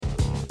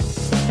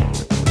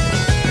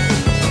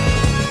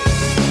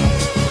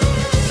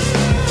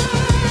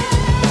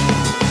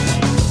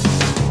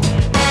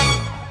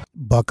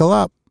Buckle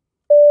up.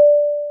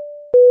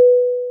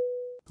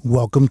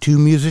 Welcome to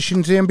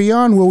Musicians and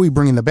Beyond, where we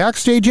bring in the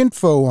backstage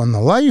info on the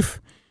life,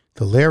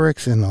 the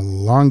lyrics, and the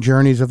long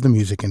journeys of the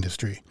music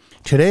industry.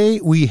 Today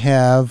we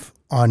have,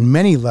 on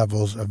many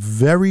levels, a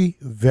very,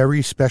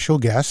 very special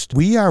guest.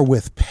 We are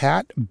with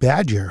Pat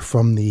Badger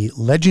from the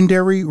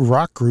legendary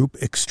rock group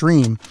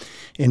Extreme,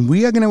 and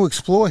we are going to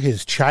explore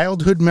his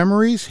childhood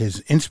memories,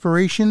 his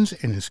inspirations,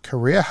 and his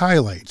career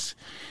highlights.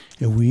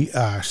 And we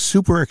are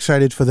super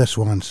excited for this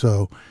one,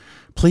 so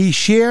please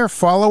share,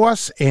 follow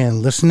us,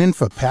 and listen in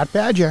for Pat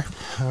Badger.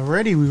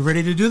 Alrighty, we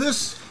ready to do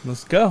this?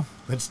 Let's go.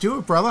 Let's do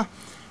it, brother.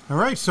 All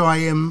right, so I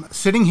am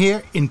sitting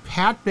here in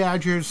Pat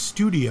Badger's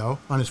studio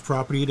on his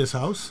property at his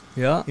house.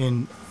 Yeah.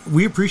 And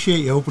we appreciate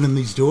you opening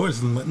these doors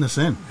and letting us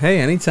in. Hey,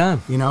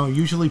 anytime. You know,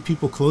 usually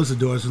people close the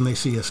doors when they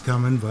see us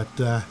coming,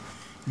 but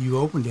you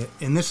opened it.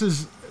 And this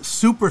is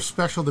super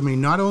special to me,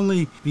 not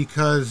only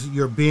because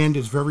your band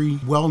is very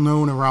well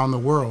known around the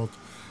world,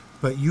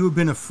 but you have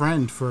been a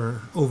friend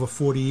for over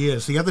 40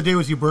 years. The other day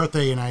was your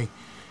birthday, and I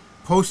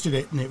posted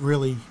it, and it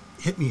really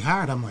hit me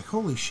hard. I'm like,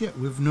 holy shit,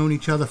 we've known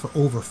each other for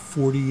over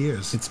 40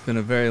 years. It's been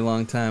a very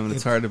long time, and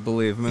it's hard to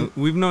believe. I mean,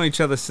 we've known each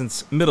other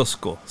since middle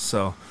school,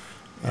 so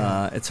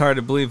it's hard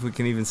to believe we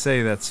can even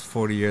say that's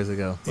 40 years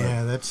ago. But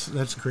yeah,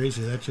 that's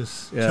crazy. That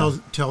just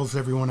tells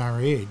everyone our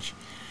age,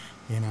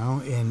 you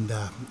know, and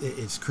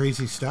it's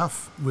crazy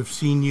stuff. We've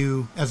seen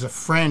you as a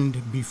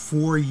friend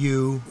before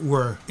you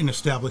were an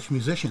established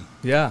musician.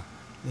 Yeah.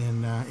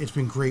 And it's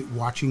been great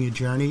watching your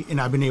journey,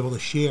 and I've been able to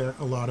share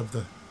a lot of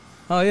the...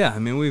 Oh, yeah. I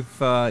mean,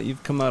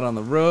 you've come out on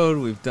the road.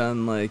 We've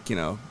done,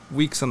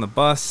 weeks on the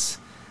bus.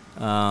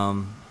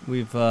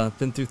 We've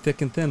been through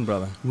thick and thin,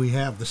 brother. We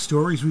have. The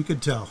stories we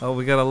could tell. Oh,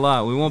 we got a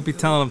lot. We won't be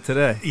telling them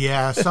today.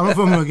 Yeah, some of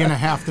them are going to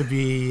have to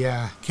be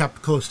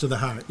kept close to the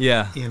heart.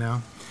 Yeah. You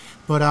know?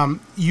 But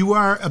you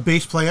are a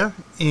bass player,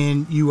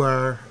 and you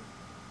are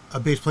a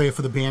bass player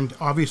for the band,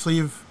 obviously,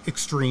 of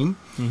Extreme,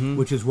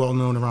 which is well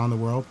known around the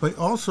world. But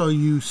also,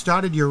 you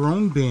started your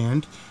own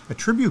band, a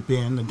tribute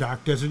band, the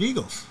Dark Desert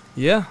Eagles.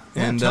 Yeah.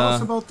 And tell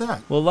us about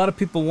that. Well, a lot of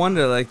people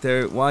wonder,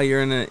 why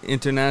you're in an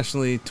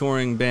internationally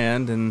touring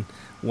band, and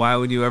why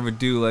would you ever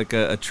do,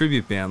 a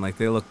tribute band? Like,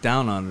 they look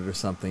down on it or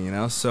something, you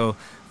know? So,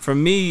 for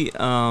me,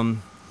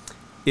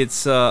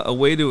 it's a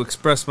way to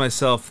express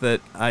myself that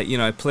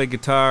I play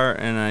guitar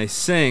and I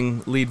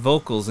sing lead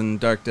vocals in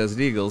Dark Desert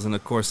Eagles, and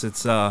of course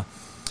it's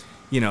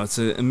it's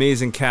an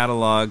amazing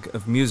catalog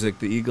of music.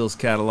 The Eagles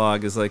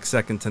catalog is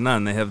second to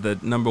none. They have the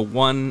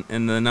 #1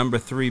 and the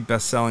 #3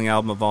 best-selling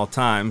album of all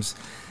times,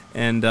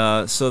 and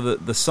so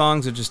the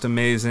songs are just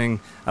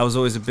amazing. I was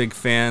always a big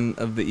fan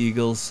of the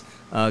Eagles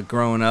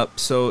growing up,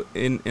 so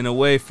in a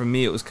way for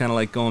me it was kind of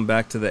like going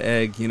back to the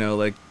egg.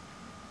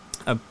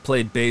 I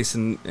played bass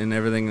and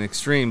everything in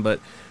Extreme,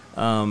 but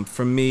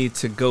for me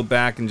to go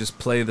back and just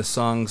play the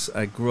songs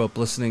I grew up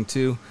listening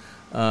to,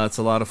 it's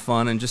a lot of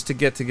fun. And just to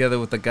get together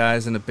with the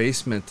guys in the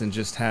basement and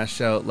just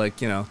hash out,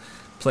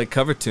 play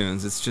cover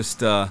tunes. It's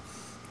just,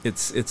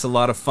 it's a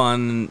lot of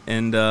fun.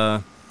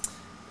 And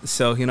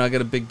so, I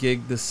got a big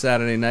gig this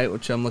Saturday night,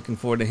 which I'm looking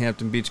forward to,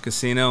 Hampton Beach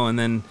Casino. And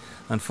then,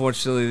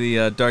 unfortunately,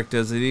 the Dark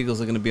Desert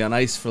Eagles are going to be on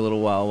ice for a little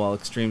while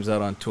Extreme's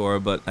out on tour,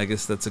 but I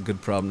guess that's a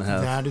good problem to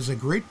have. That is a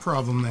great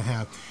problem to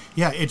have.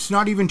 Yeah, it's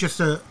not even just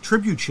a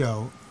tribute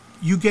show.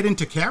 You get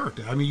into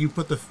character. I mean, you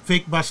put the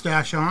fake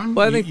mustache on.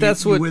 Well, I think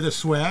that's what... You wear the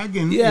swag.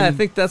 I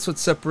think that's what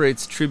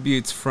separates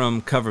tributes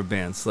from cover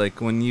bands.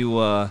 When you...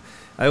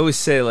 I always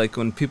say,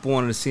 when people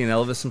wanted to see an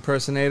Elvis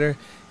impersonator,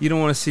 you don't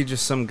want to see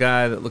just some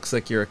guy that looks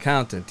like your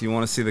accountant. You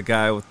want to see the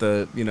guy with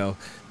the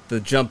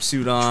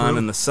jumpsuit on. True.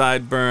 And the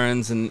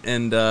sideburns,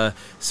 and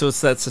so it's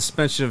that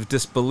suspension of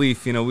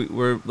disbelief.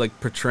 We're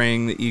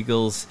portraying the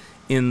Eagles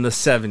in the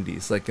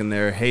 70s, in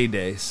their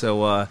heyday.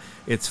 So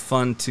it's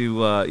fun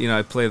to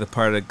I play the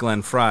part of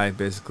Glenn Frey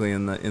basically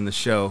in the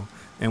show,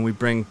 and we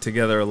bring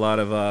together a lot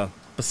of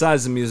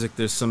besides the music,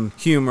 there's some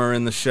humor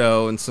in the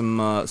show and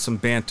some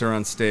banter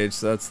on stage.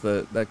 So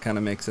that kind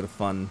of makes it a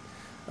fun,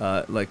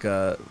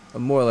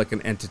 more like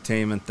an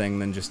entertainment thing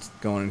than just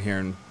going in here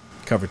and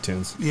cover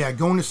tunes. Yeah,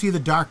 going to see the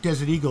Dark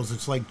Desert Eagles,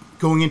 it's like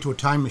going into a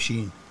time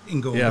machine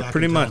and going back. Yeah,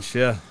 pretty much.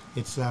 Yeah.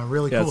 It's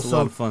really cool. Yeah, it's a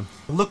lot of fun.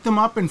 Look them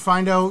up and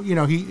find out,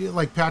 he,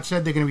 like Pat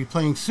said, they're going to be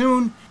playing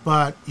soon,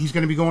 but he's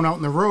going to be going out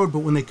on the road. But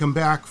when they come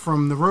back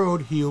from the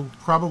road, he'll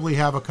probably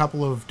have a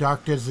couple of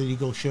Dark Desert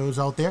Eagle shows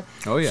out there.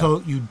 Oh, yeah.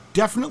 So you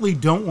definitely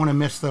don't want to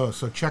miss those.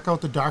 So check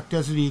out the Dark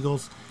Desert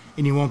Eagles,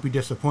 and you won't be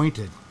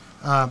disappointed.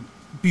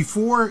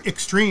 Before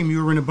Extreme,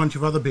 you were in a bunch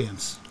of other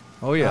bands.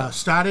 Oh, yeah.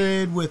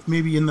 Started with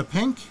maybe In the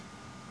Pink.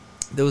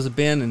 There was a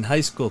band in high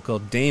school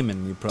called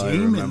Damon. You probably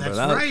remember that's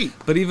that. Right.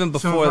 But even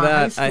before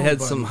that, I had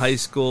buddies. some high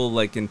school,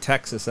 in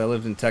Texas. I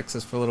lived in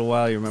Texas for a little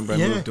while. You remember I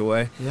moved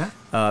away? Yeah.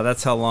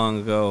 That's how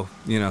long ago,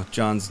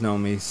 John's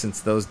known me since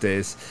those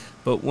days.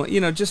 But,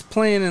 just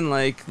playing in,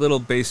 little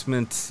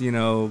basement,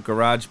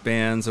 garage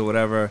bands or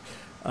whatever,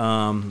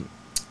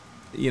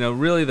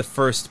 really the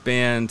first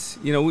band.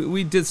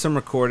 We did some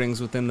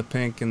recordings within the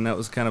Pink, and that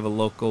was kind of a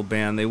local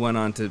band. They went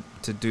on to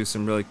do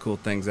some really cool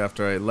things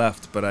after I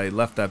left, but I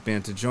left that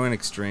band to join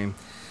Extreme.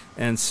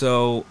 And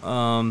so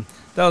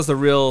that was the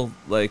real,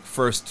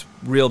 first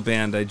real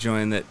band I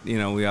joined that,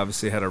 we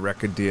obviously had a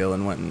record deal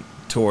and went and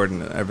toured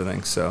and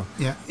everything. So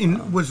yeah.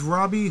 And was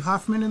Robbie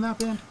Hoffman in that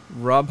band?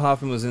 Rob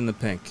Hoffman was in the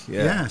Pink.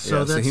 Yeah.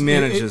 So he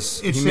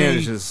manages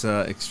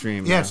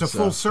Extreme. Yeah, it's a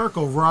full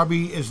circle.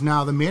 Robbie is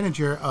now the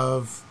manager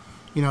of,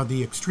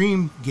 the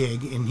Extreme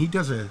gig, and he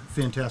does a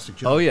fantastic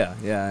job. Oh yeah.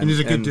 And he's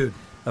a good dude.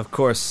 Of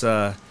course,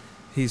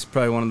 he's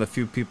probably one of the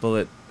few people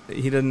that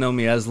he doesn't know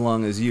me as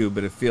long as you,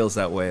 but it feels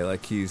that way.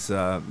 Like he's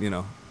a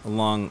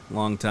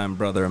long time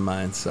brother of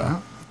mine.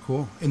 So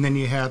cool. And then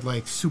you had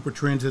Super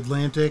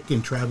Transatlantic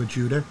and Tribe of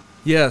Judah.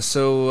 Yeah,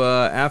 so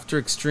after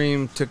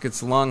Extreme took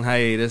its long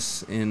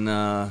hiatus in,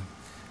 I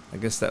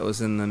guess that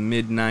was in the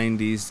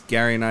mid-'90s,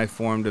 Gary and I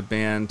formed a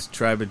band,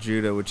 Tribe of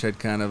Judah, which had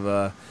kind of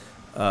a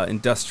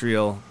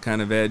industrial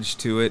kind of edge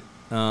to it.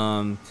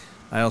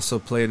 I also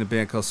played in a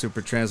band called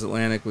Super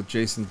Transatlantic with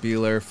Jason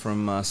Bieler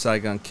from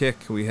Saigon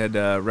Kick. We had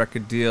a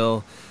record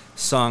deal,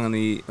 song on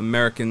the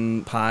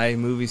American Pie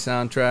movie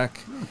soundtrack.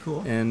 Oh,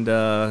 cool. And,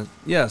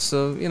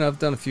 so, I've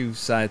done a few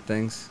side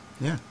things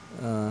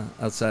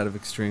outside of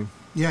Extreme.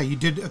 Yeah, you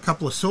did a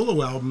couple of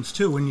solo albums,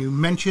 too. When you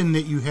mentioned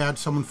that you had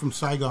someone from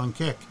Saigon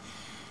Kick,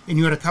 and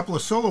you had a couple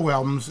of solo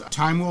albums,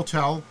 Time Will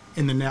Tell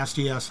and the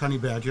Nasty Ass Honey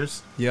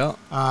Badgers. Yeah.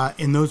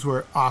 And those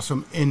were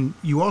awesome. And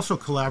you also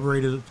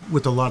collaborated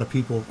with a lot of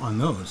people on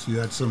those. You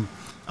had some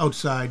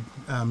outside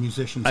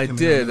musicians. I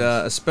did,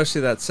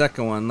 especially that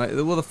second one.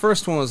 Well, the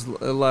first one was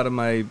a lot of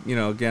my,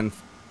 again,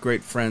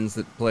 great friends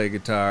that play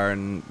guitar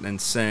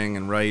and sing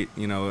and write.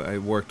 I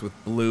worked with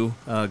Blue,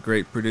 a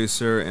great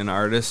producer and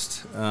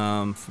artist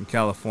from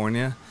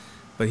California.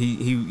 But he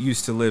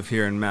used to live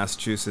here in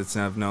Massachusetts,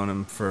 and I've known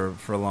him for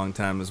a long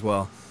time as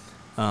well.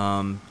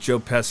 Joe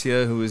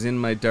Pescia, who was in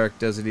my Dark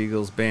Desert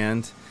Eagles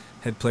band,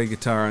 had played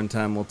guitar on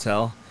Time Will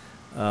Tell.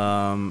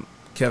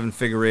 Kevin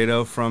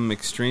Figueredo from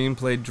Extreme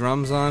played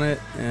drums on it.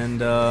 And,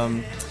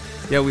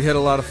 we had a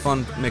lot of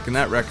fun making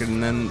that record.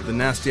 And then the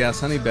Nasty Ass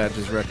Honey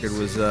Badgers record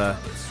was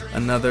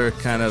another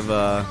kind of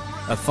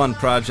a fun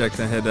project.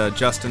 I had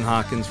Justin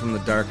Hawkins from The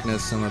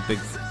Darkness. I'm a big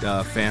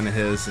fan of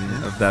his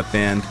and of that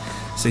band.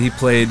 So he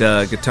played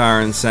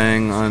guitar and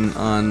sang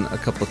on a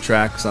couple of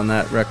tracks on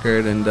that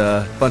record, and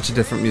a bunch of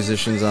different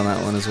musicians on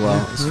that one as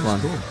well. It was fun.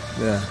 Cool.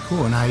 Yeah.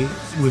 Cool, and I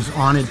was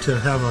honored to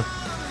have a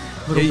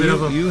little bit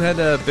of a... You had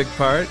a big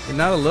part,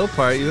 not a little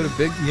part, you had a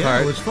big part.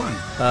 Yeah, it was fun.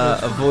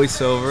 A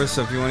voiceover,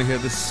 so if you want to hear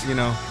this,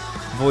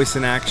 voice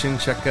in action,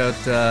 check out,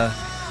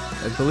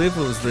 I believe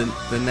it was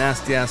the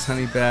Nasty Ass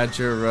Honey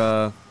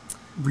Badger...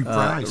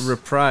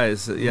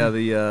 Reprise,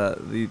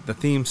 the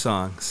theme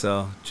song.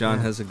 So John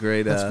has a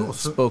great cool.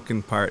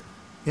 Spoken part.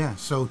 Yeah,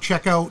 so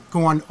go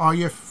on all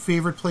your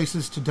favorite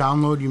places to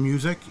download your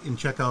music, and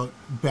check out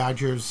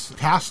Badger's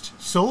past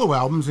solo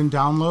albums and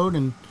download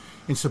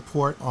and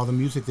support all the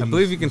music that I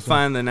believe you can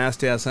find the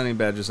Nasty Ass Honey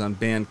Badgers on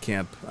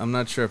Bandcamp. I'm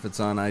not sure if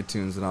it's on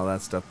iTunes and all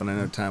that stuff, but I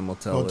know Time Will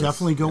Tell. Well,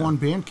 definitely go on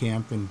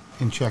Bandcamp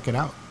and check it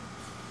out.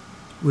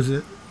 Was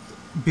it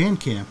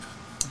Bandcamp?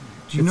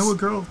 Do you know a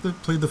girl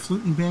that played the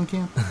flute in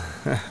Bandcamp?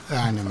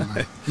 Never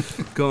mind.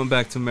 Going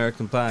back to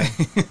American Pie.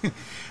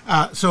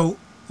 So,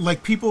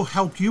 people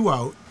helped you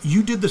out.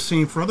 You did the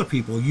same for other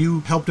people. You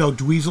helped out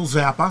Dweezil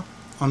Zappa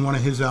on one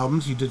of his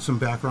albums. You did some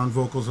background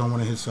vocals on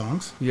one of his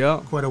songs. Yeah.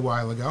 Quite a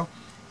while ago.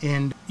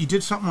 And you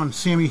did something on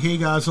Sammy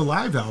Hagar's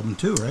Alive album,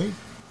 too, right?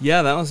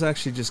 Yeah, that was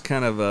actually just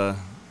kind of a...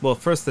 Well,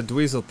 first the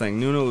Dweezil thing.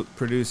 Nuno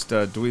produced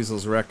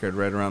Dweezil's record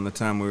right around the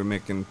time we were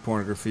making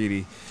Porn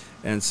Graffiti.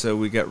 And so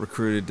we got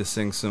recruited to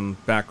sing some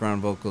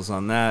background vocals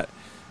on that.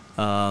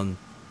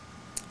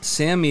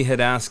 Sammy had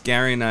asked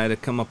Gary and I to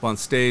come up on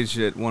stage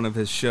at one of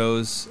his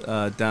shows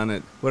down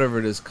at whatever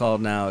it is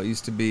called now. It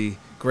used to be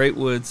Great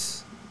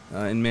Woods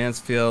in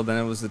Mansfield,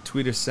 then it was the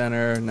Tweeter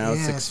Center, now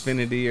it's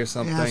Xfinity or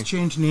something. Yeah, it's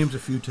changed names a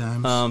few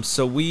times.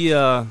 So we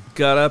got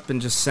up and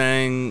just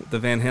sang the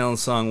Van Halen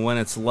song When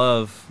It's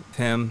Love,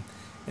 him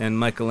and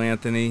Michael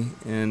Anthony,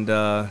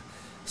 and...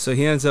 So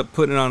he ends up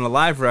putting it on a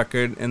live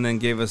record and then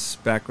gave us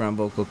background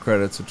vocal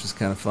credits, which is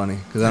kind of funny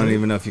because I don't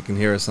even know if you can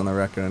hear us on the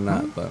record or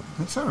not. But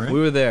that's all right. We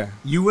were there.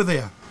 You were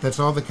there. That's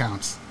all that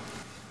counts.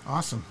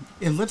 Awesome.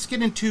 And let's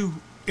get into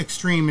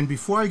Extreme. And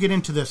before I get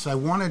into this, I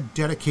want to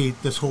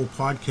dedicate this whole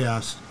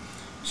podcast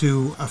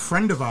to a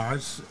friend of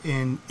ours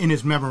in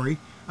his memory,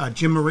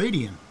 Jim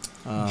Meridian.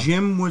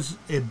 Jim was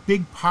a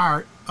big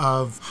part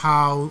of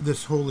how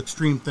this whole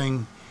Extreme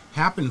thing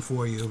happened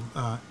for you,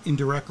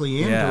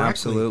 indirectly and directly. Yeah,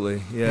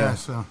 absolutely. Yeah.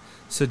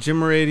 So Jim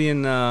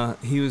Meridian,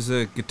 he was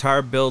a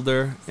guitar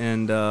builder,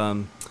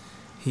 and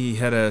he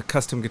had a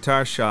custom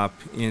guitar shop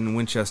in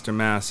Winchester,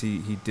 Mass.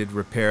 He did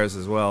repairs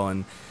as well,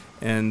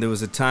 and there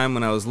was a time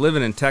when I was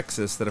living in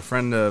Texas that a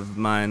friend of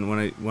mine,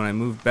 when I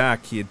moved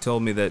back, he had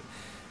told me that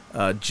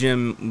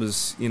Jim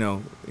was,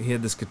 he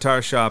had this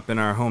guitar shop in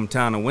our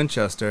hometown of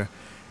Winchester,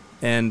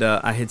 And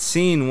I had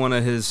seen one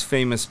of his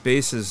famous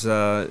basses,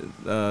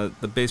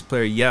 the bass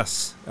player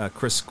Yes,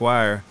 Chris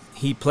Squire.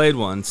 He played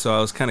one, so I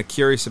was kind of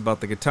curious about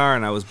the guitar,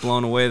 and I was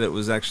blown away that it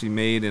was actually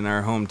made in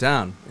our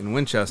hometown in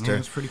Winchester. Yeah,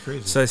 that's pretty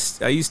crazy.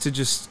 So I used to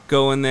just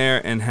go in there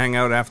and hang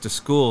out after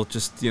school,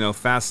 just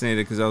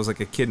fascinated because I was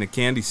like a kid in a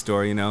candy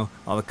store,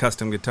 all the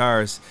custom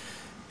guitars.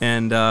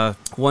 And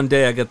one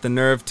day I got the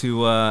nerve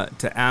to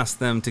ask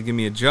them to give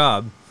me a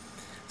job.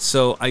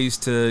 So I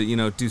used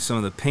to do some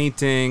of the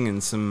painting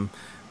and some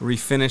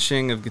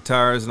refinishing of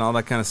guitars and all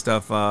that kind of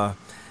stuff.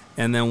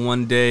 And then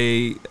one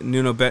day,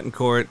 Nuno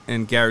Betancourt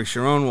and Gary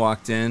Sharon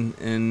walked in,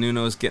 and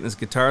Nuno was getting his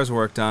guitars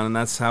worked on, and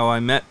that's how I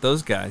met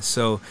those guys.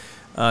 So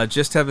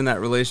just having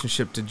that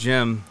relationship to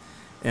Jim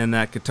and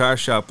that guitar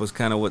shop was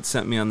kind of what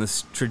sent me on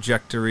this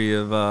trajectory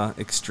of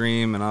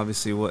Extreme, and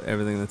obviously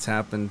everything that's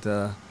happened.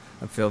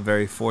 I feel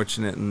very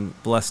fortunate and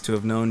blessed to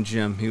have known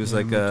Jim. He was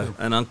like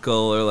an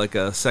uncle or like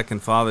a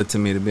second father to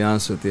me, to be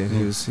honest with you.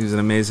 He was an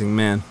amazing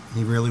man.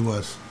 He really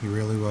was. He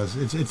really was.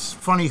 It's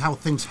funny how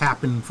things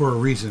happen for a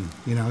reason.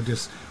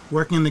 Just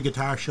working in the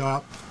guitar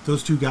shop,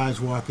 those two guys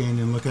walk in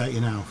and look at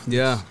you now.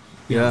 Yeah.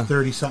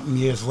 30-something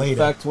years later.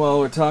 In fact, while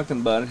we're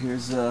talking about it,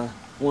 here's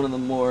one of the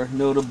more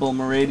notable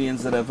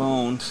Moradians that I've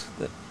owned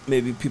that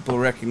maybe people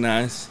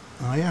recognize.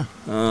 Oh, yeah.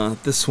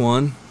 This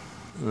one.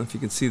 I don't know if you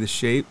can see the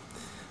shape.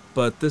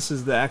 But this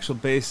is the actual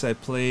bass I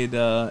played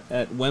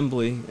at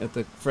Wembley at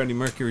the Freddie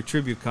Mercury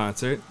tribute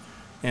concert.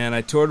 And I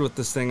toured with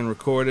this thing and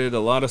recorded a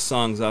lot of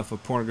songs off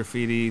of Porno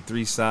Graffiti,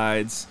 Three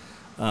Sides.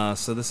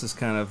 So this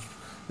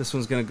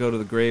one's going to go to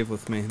the grave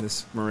with me,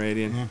 this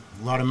Moradian. Yeah,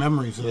 a lot of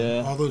memories.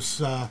 All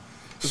those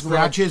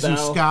scratches and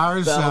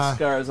scars.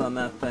 Scars on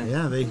that thing.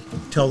 Yeah, they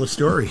tell the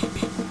story.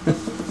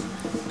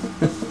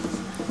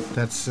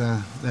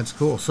 That's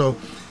cool. So,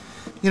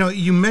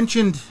 you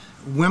mentioned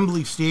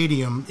Wembley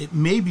Stadium. It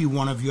may be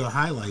one of your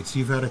highlights.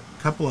 You've had a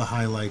couple of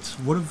highlights.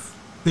 What have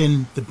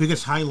been the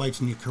biggest highlights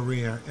in your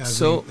career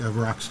as a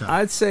rock star?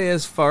 I'd say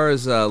as far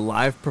as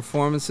live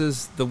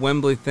performances, the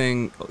Wembley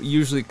thing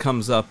usually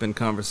comes up in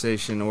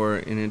conversation or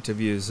in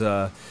interviews.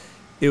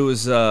 It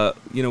was,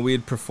 we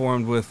had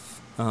performed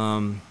with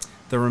the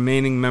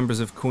remaining members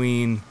of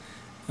Queen.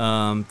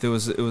 It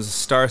was a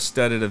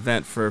star-studded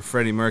event for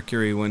Freddie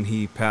Mercury when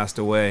he passed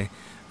away.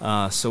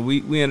 So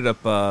we ended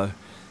up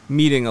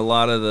meeting a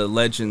lot of the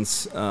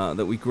legends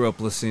that we grew up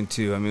listening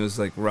to. I mean, it was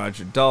like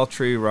Roger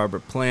Daltrey,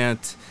 Robert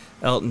Plant,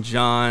 Elton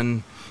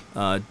John,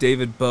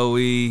 David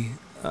Bowie.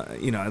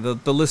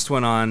 The list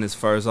went on as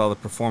far as all the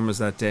performers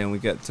that day, and we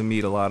got to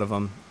meet a lot of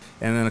them.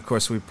 And then, of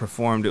course, we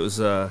performed. It was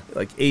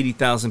like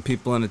 80,000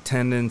 people in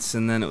attendance,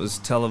 and then it was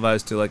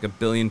televised to like 1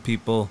 billion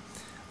people.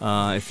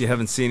 If you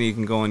haven't seen it, you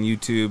can go on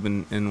YouTube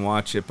and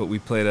watch it. But we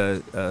played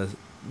a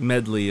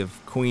medley of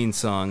Queen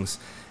songs,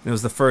 and it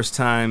was the first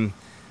time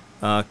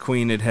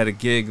Queen had a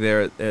gig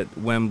there at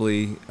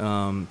Wembley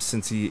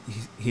since he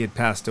had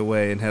passed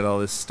away and had all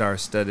this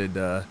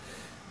star-studded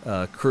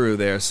crew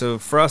there. So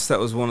for us, that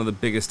was one of the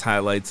biggest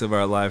highlights of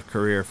our live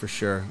career for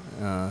sure.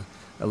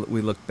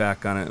 We look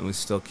back on it and we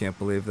still can't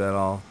believe that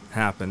all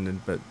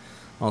happened, but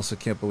also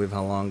can't believe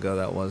how long ago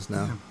that was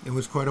now. Yeah, it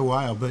was quite a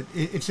while, but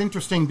it's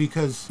interesting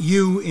because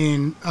you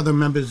and other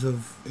members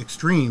of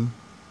Extreme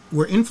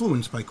were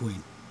influenced by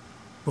Queen.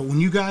 But when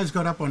you guys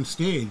got up on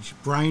stage,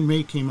 Brian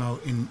May came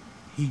out and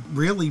he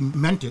really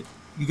meant it.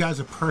 You guys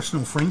are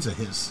personal friends of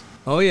his.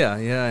 Oh, yeah,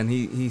 and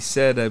he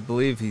said, I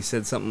believe he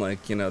said something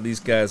like, these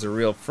guys are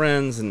real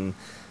friends and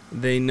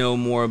they know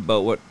more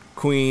about what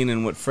Queen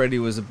and what Freddie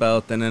was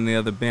about than any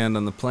other band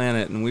on the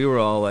planet. And we were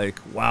all like,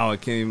 wow, I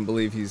can't even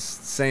believe he's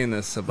saying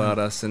this about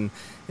us. And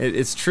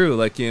it's true.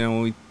 Like,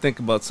 when we think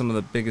about some of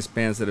the biggest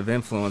bands that have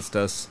influenced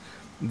us,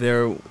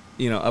 they're,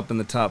 up in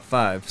the top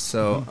 5.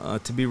 So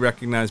to be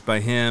recognized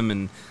by him,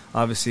 and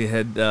obviously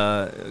had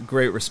a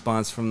great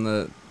response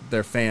from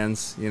their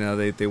fans.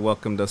 They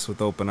welcomed us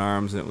with open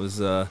arms, and it was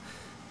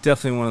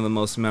definitely one of the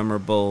most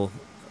memorable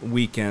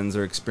weekends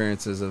or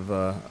experiences of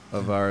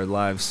our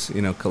lives,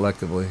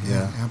 collectively.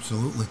 Yeah,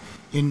 absolutely.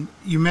 And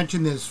you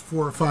mentioned there's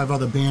 4 or 5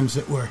 other bands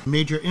that were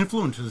major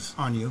influences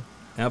on you.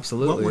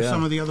 Absolutely. What were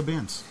some of the other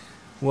bands?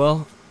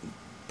 Well,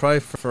 probably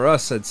for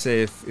us, I'd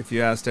say if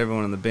you asked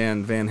everyone in the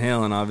band, Van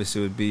Halen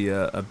obviously would be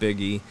a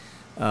biggie.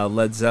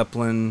 Led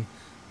Zeppelin.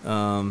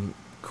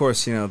 Of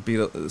course, bands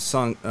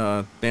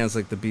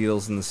like the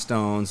Beatles and the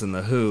Stones and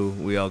the Who,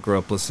 we all grew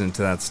up listening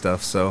to that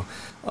stuff. So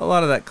a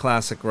lot of that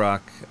classic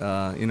rock,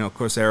 of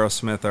course,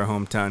 Aerosmith, our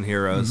hometown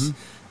heroes.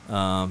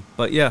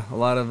 But yeah, a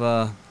lot of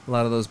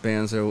those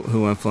bands are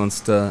who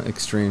influenced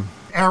Extreme.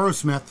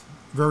 Aerosmith,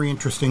 very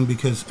interesting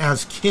because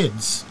as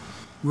kids,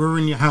 we were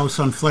in your house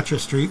on Fletcher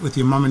Street with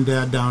your mom and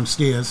dad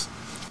downstairs.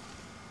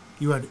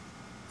 You had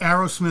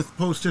Aerosmith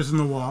posters on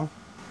the wall.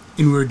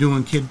 And we were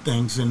doing kid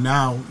things, and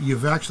now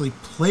you've actually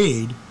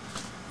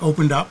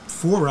opened up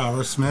for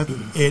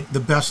Aerosmith at the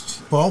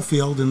best ball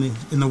field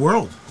in the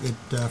world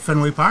at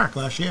Fenway Park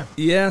last year.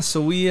 Yeah, so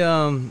we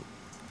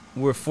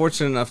were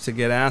fortunate enough to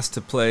get asked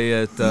to play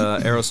at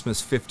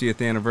Aerosmith's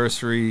 50th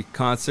anniversary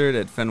concert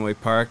at Fenway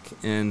Park,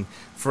 and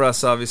for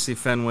us, obviously,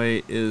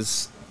 Fenway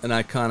is an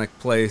iconic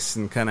place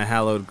and kind of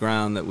hallowed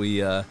ground that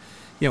we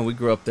we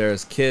grew up there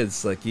as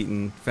kids, like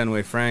eating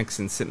Fenway Franks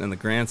and sitting in the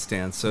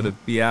grandstand. So to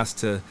be asked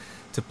to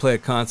play a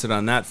concert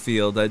on that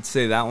field, I'd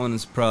say that one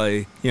is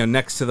probably,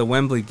 next to the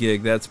Wembley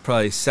gig, that's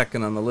probably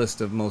second on the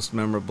list of most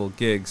memorable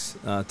gigs.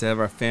 To have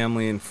our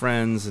family and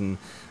friends and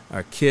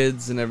our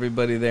kids and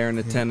everybody there in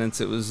attendance,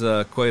 it was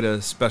quite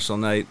a special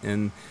night.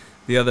 And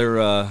the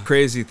other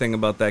crazy thing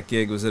about that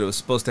gig was that it was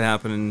supposed to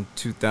happen in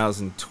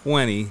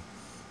 2020,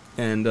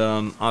 and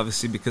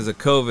obviously because of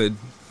COVID,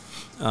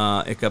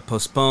 it got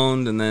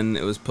postponed, and then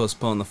it was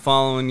postponed the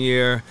following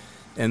year.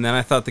 And then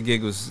I thought the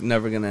gig was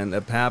never going to end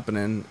up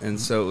happening, and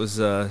so it was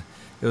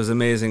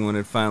amazing when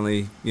it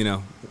finally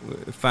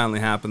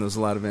happened. There was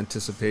a lot of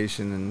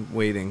anticipation and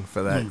waiting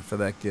for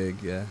that gig.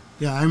 Yeah.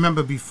 Yeah, I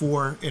remember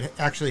before it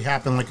actually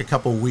happened, like a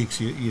couple of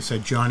weeks. You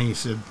said, Johnny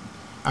said,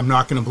 "I'm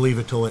not going to believe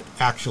it till it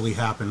actually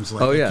happens."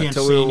 Like,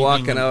 until we were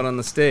walking out on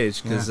the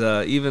stage, because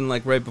even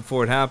like right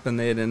before it happened,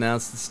 they had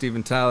announced that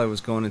Steven Tyler was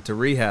going into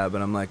rehab,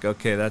 and I'm like,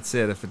 okay, that's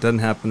it. If it doesn't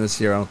happen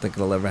this year, I don't think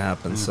it'll ever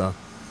happen. So.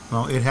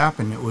 Well, it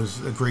happened. It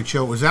was a great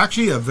show. It was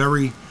actually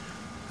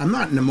I'm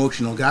not an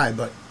emotional guy,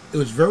 but it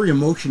was very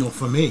emotional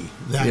for me.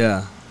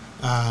 That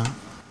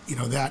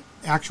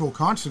actual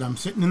concert. I'm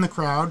sitting in the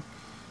crowd,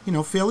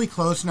 fairly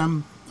close, and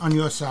I'm on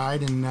your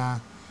side, and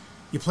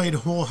you played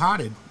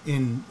Wholehearted,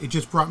 and it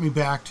just brought me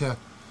back to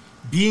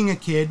being a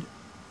kid,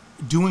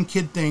 doing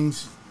kid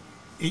things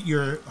at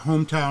your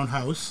hometown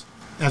house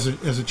as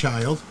a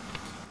child.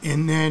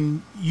 And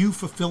then you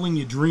fulfilling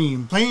your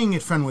dream, playing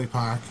at Fenway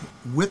Park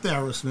with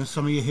Aerosmith,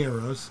 some of your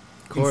heroes,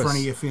 in front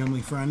of your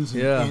family, friends.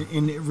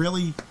 And it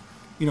really,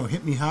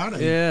 hit me hard. I'm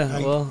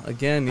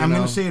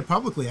going to say it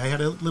publicly. I had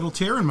a little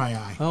tear in my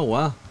eye. Oh,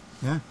 wow.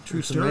 Yeah,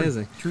 true story.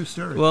 Amazing. True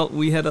story. Well,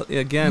 we had a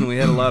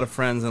lot of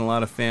friends and a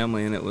lot of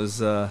family, and it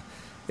was,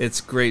 it's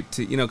great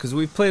to, because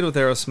we've played with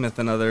Aerosmith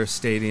in other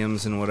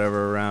stadiums and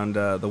whatever around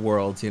the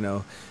world,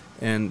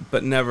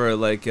 but never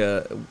like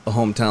a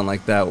hometown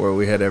like that where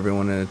we had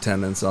everyone in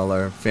attendance, all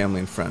our family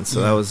and friends.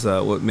 So that was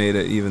what made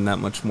it even that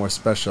much more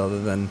special,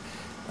 other than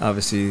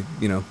obviously,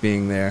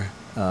 being there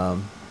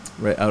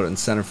right out in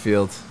center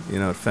field,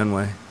 at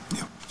Fenway.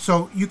 Yeah.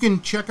 So you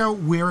can check out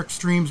where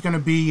Extreme's going to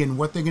be and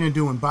what they're going to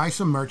do and buy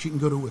some merch. You can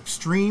go to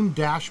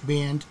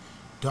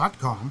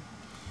extreme-band.com,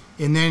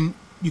 and then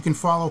you can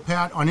follow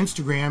Pat on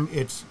Instagram.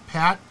 It's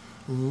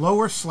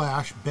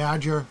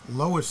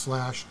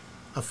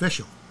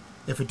Pat_Badger_official.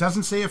 If it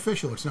doesn't say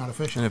official, it's not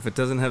official. And if it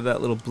doesn't have that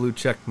little blue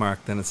check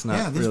mark, then it's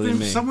not really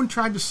me. Someone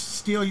tried to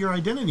steal your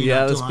identity.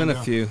 Yeah, there's been a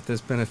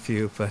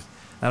few, but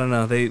I don't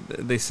know.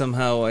 They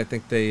somehow, I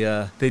think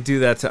they do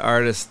that to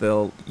artists.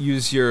 They'll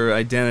use your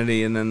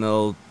identity and then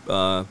they'll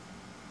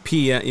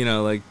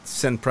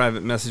send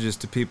private messages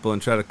to people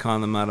and try to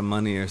con them out of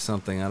money or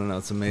something. I don't know.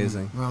 It's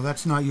amazing. Well,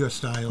 that's not your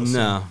style.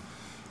 So,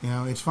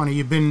 no. It's funny.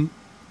 You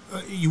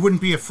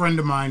wouldn't be a friend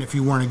of mine if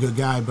you weren't a good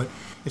guy, but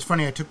it's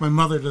funny. I took my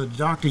mother to the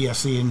doctor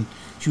yesterday, and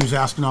she was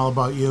asking all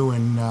about you,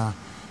 and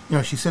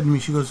she said to me,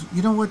 she goes,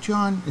 "You know what,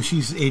 John?" And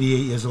she's 88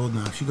 years old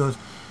now. She goes,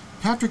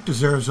 "Patrick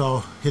deserves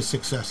all his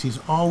success. He's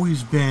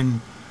always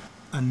been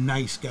a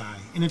nice guy,"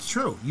 and it's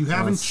true. You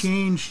haven't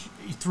changed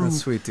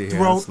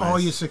throughout all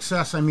your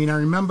success. I mean, I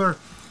remember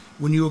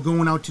when you were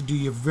going out to do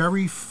your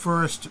very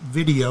first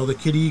video, the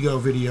Kid Ego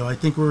video. I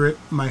think we were at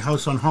my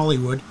house on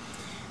Hollywood.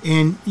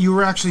 And you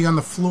were actually on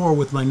the floor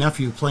with my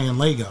nephew playing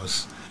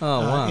Legos. Oh,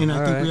 wow. And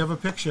I think we have a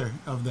picture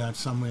of that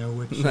somewhere,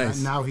 which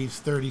now he's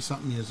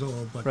 30-something years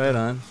old. But, right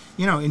on.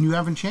 And you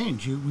haven't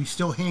changed. We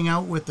still hang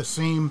out with the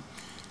same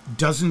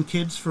dozen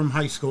kids from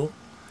high school.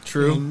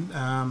 True. And,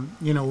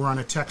 we're on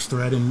a text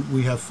thread, and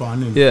we have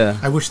fun. And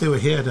I wish they were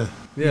here to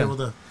be able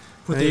to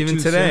put their even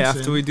 2 today, cents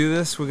after in. we do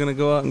this, we're going to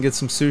go out and get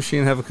some sushi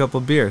and have a couple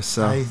of beers.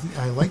 So I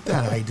like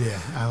that idea.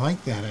 I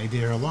like that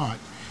idea a lot.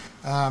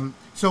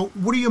 So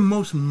what are your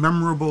most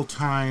memorable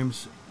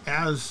times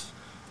as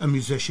a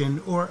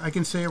musician, or I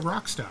can say a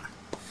rock star?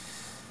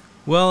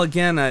 Well,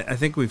 again, I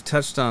think we've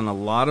touched on a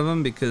lot of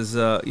them because,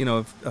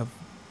 I've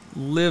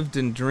lived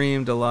and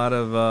dreamed a lot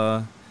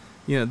of,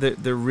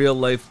 the real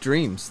life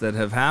dreams that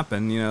have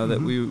happened,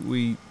 that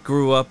we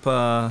grew up,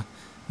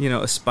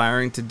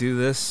 aspiring to do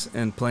this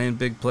and playing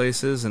big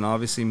places and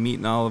obviously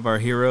meeting all of our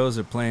heroes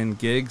or playing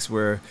gigs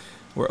where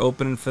we're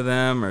opening for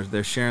them or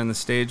they're sharing the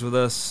stage with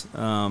us.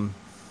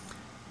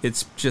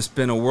 It's just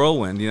been a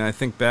whirlwind. I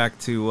think back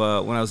to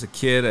when I was a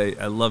kid,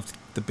 I loved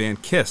the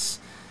band Kiss.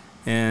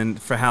 And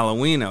for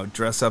Halloween, I would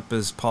dress up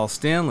as Paul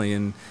Stanley.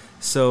 And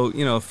so,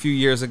 a few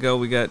years ago,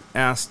 we got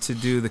asked to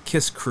do the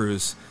Kiss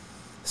Cruise.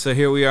 So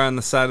here we are on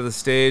the side of the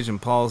stage,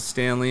 and Paul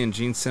Stanley and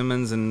Gene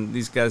Simmons, and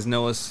these guys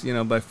know us,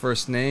 by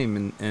first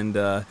name.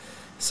 And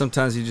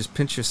sometimes you just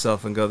pinch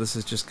yourself and go, this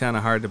is just kind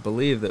of hard to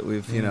believe that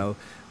we've,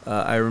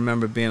 I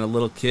remember being a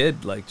little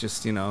kid, like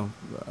just,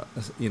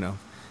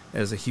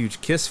 as a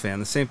huge Kiss fan.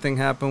 The same thing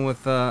happened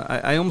with,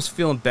 I almost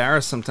feel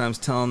embarrassed sometimes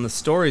telling the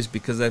stories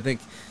because I think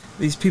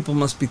these people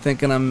must be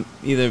thinking I'm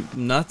either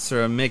nuts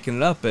or I'm making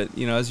it up. But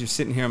as you're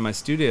sitting here in my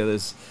studio,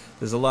 there's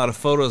a lot of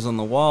photos on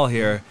the wall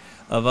here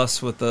of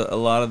us with a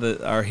lot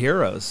of our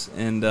heroes,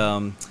 and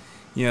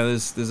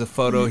there's a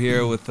photo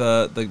here with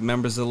the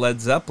members of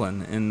Led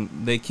Zeppelin, and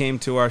they came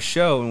to our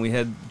show, and we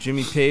had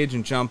Jimmy Page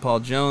and John Paul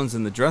Jones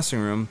in the dressing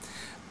room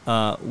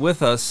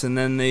with us, and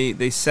then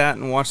they sat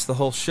and watched the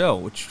whole show,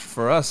 which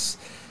for us,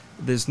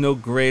 there's no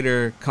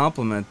greater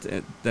compliment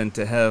than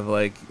to have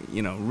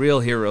real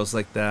heroes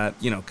like that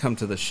come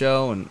to the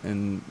show,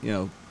 and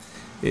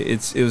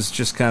it was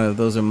just kind of,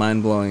 those are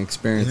mind-blowing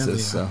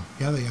experiences.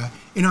 Yeah, they are.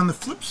 And on the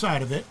flip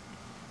side of it,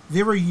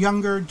 there are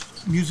younger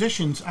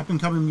musicians,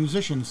 up-and-coming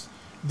musicians,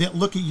 that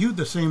look at you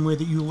the same way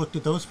that you looked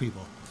at those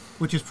people,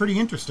 which is pretty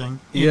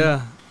interesting. And,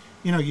 yeah.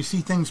 You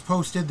see things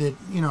posted that,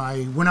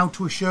 I went out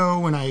to a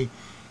show and I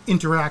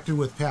interacted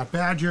with Pat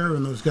Badger,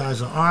 and those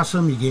guys are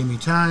awesome. He gave me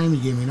time. He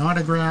gave me an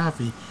autograph.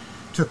 He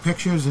took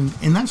pictures, and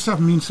that stuff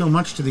means so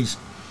much to these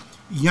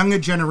younger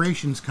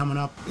generations coming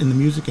up in the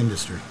music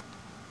industry.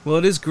 Well,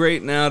 it is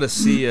great now to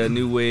see a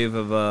new wave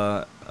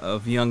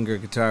of younger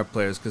guitar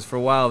players, because for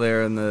a while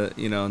there in the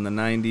in the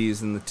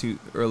 90s and the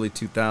early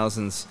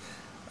 2000s,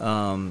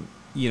 and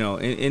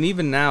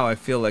even now I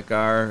feel like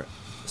our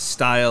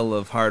style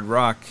of hard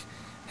rock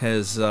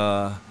has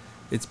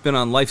it's been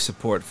on life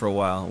support for a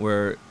while,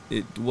 where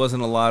it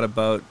wasn't a lot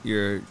about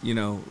your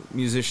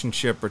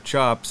musicianship or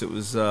chops. It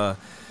was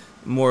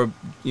more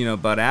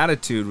about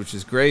attitude, which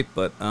is great,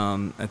 but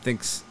I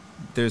think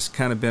there's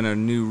kind of been a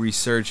new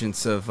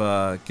resurgence of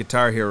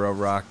Guitar Hero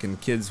rock,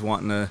 and kids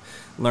wanting to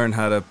learn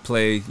how to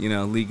play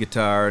lead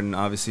guitar, and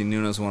obviously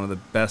Nuno's one of the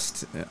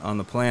best on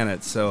the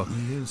planet, so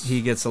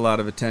he gets a lot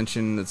of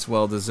attention that's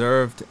well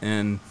deserved,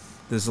 and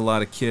there's a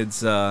lot of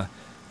kids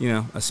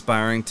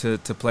aspiring to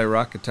play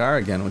rock guitar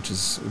again, which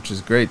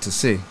is great to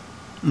see.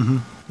 Mm-hmm.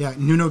 Yeah,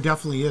 Nuno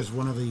definitely is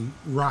one of the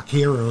rock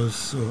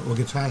heroes or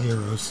guitar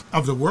heroes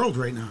of the world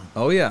right now.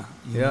 Oh yeah,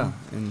 yeah,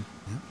 and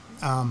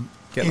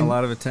getting a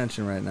lot of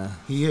attention right now.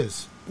 He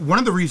is. One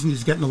of the reasons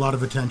he's getting a lot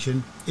of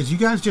attention is you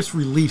guys just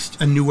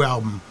released a new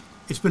album.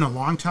 It's been a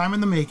long time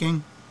in the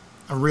making,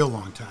 a real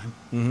long time.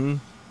 Mm-hmm.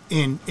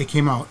 And it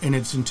came out, and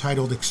it's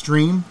entitled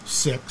Extreme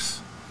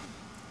 6.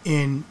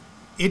 And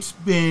it's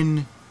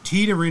been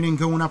teetering and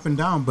going up and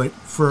down, but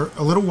for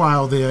a little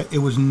while there, it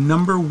was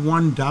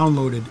 #1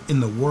 downloaded in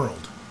the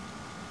world.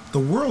 The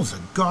world's a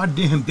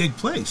goddamn big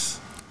place.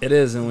 It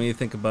is, and when you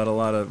think about a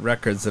lot of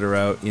records that are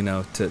out,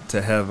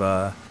 to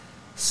have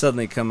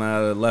suddenly come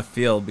out of left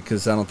field,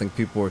 because I don't think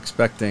people were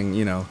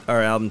expecting,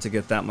 our album to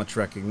get that much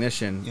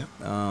recognition.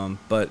 Yep.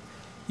 But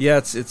yeah,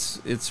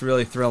 it's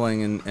really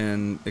thrilling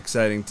and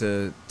exciting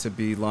to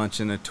be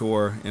launching a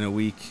tour in a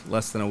week,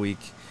 less than a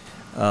week,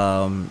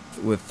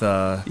 with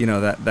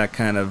that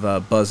kind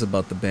of buzz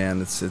about the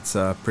band. It's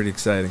pretty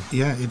exciting.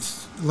 Yeah,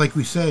 it's like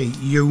we say,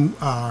 you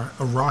are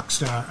a rock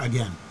star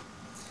again.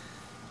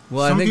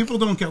 Well, Some people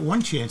don't get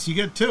one chance; you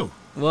get two.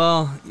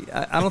 Well,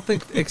 I don't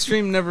think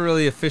Extreme never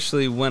really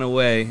officially went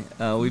away.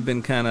 We've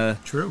been kind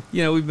of true.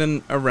 We've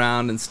been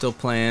around and still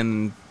playing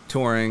and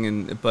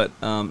touring, but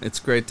it's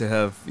great to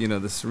have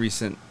this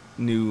recent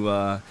new.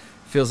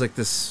 Feels like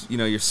this.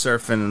 You're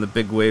surfing and the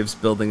big waves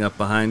building up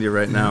behind you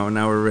right now, and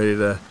now we're ready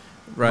to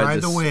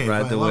ride the wave.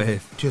 Ride the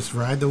wave. Just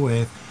ride the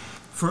wave.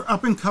 For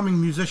up and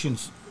coming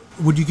musicians,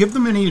 would you give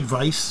them any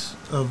advice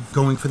of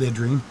going for their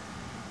dream?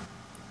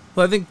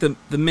 Well, I think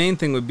the main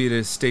thing would be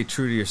to stay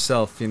true to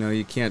yourself.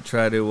 You can't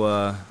try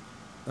to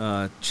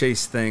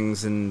chase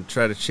things and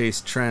try to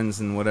chase trends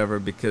and whatever,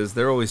 because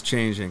they're always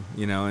changing,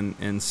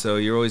 and so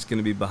you're always going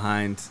to be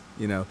behind.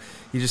 You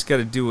just got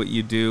to do what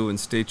you do and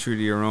stay true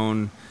to your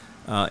own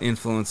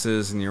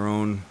influences and your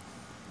own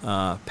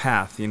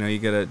path. You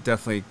got to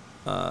definitely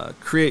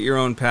create your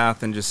own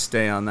path and just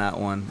stay on that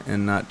one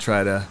and not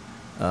try to,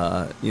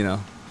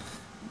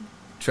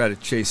 try to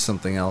chase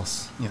something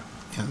else. Yeah,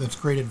 that's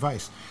great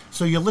advice.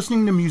 So you're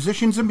listening to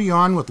Musicians and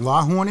Beyond with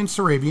Lawhorn and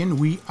Sarabian.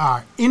 We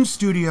are in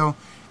studio,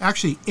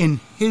 actually in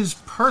his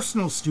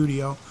personal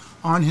studio,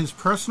 on his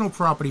personal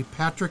property,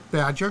 Patrick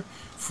Badger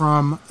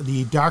from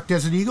the Dark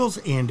Desert Eagles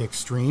and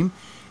Extreme.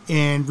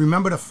 And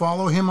remember to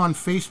follow him on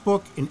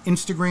Facebook and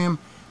Instagram.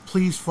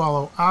 Please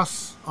follow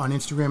us on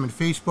Instagram and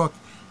Facebook.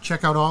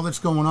 Check out all that's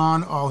going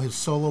on, all his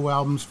solo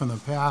albums from the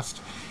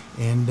past,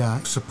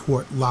 and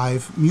support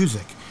live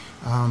music.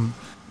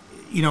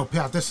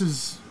 Pat, this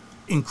is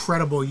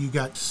incredible. You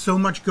got so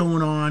much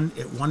going on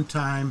at one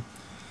time.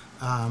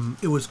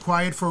 It was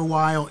quiet for a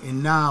while,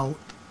 and now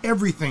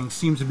everything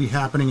seems to be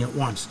happening at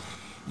once.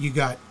 You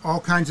got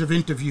all kinds of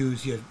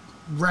interviews, your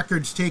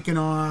records taken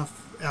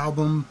off,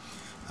 album,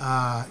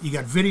 you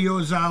got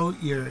videos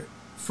out, your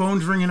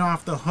phone's ringing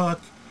off the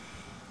hook,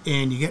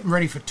 and you're getting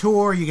ready for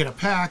tour, you got to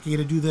pack, you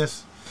got to do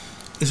this.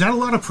 Is that a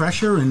lot of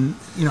pressure, and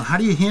how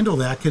do you handle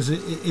that? Because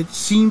it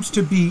seems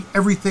to be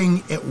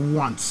everything at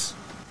once.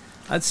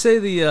 I'd say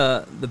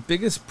the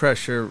biggest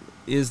pressure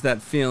is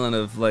that feeling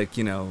of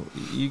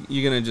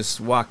you're gonna just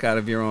walk out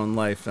of your own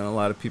life, and a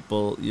lot of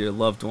people, your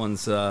loved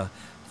ones,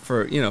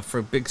 for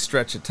a big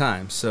stretch of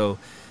time. So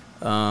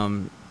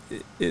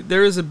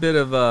there is a bit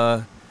of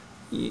I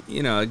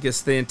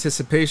guess the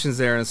anticipation's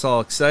there and it's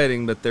all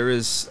exciting, but there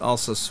is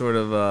also sort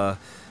of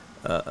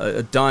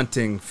a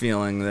daunting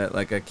feeling that,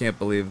 like, I can't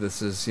believe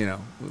this is,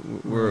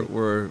 we're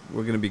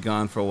going to be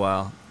gone for a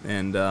while.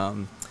 And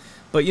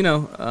but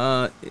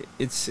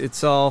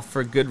it's all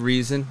for good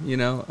reason.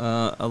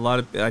 A lot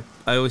of I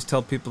always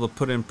tell people to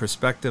put it in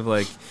perspective,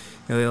 like,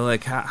 they're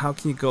like, how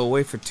can you go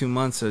away for 2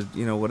 months or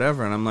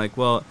whatever, and I'm like,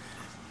 well,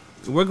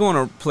 we're going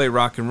to play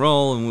rock and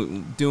roll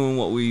and doing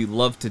what we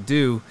love to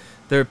do.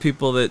 There are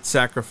people that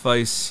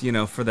sacrifice,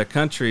 for their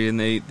country, and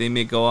they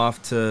may go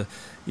off to,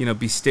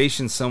 be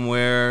stationed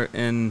somewhere,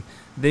 and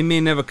they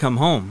may never come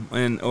home,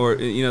 or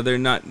they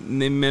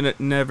may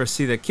never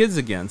see their kids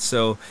again.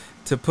 So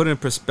to put in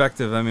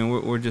perspective, I mean,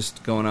 we're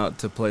just going out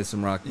to play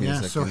some rock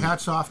music. Yeah. So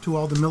hats off to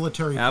all the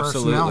military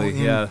absolutely, personnel.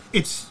 Yeah.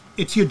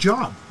 It's your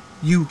job.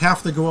 You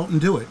have to go out and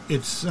do it.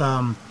 It's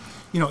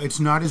it's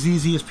not as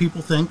easy as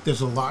people think. There's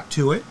a lot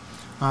to it.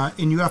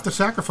 And you have to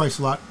sacrifice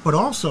a lot, but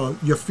also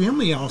your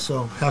family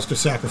also has to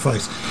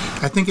sacrifice.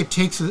 I think it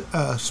takes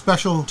a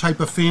special type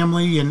of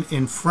family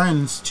and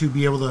friends to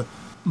be able to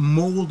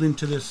mold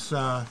into this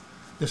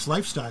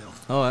lifestyle.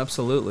 Oh,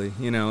 absolutely.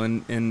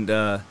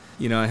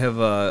 I have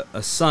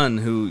a son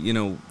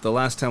who, the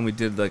last time we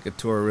did like a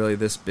tour really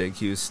this big,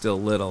 he was still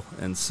little,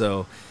 and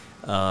so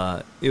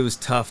it was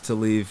tough to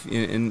leave.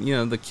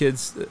 And the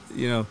kids,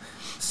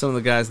 some of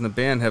the guys in the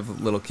band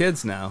have little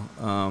kids now.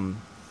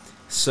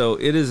 So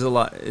it is a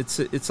lot.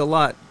 It's a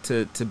lot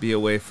to be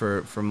away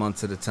for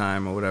months at a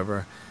time or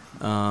whatever.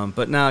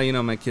 But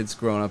now my kid's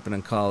grown up and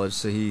in college,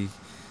 so he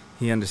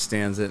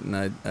understands it,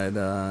 and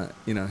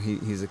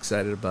he's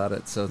excited about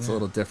it. So it's a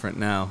little different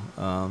now.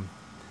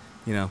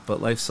 But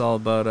life's all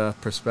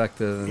about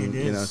perspective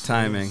and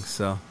timing.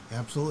 So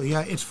absolutely,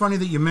 yeah. It's funny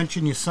that you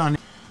mentioned your son.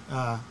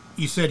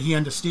 You said he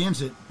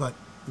understands it, but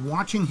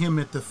watching him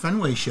at the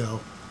Fenway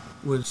show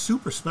was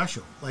super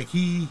special. Like,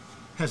 he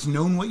has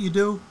known what you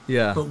do.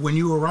 Yeah. But when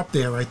you were up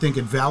there, I think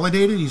it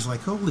validated. He's like,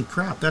 holy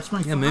crap, that's my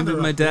father. Yeah, maybe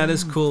my dad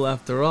is cool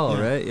after all,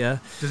 right? Yeah.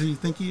 Does he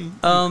think you're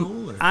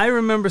cool? Or? I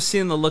remember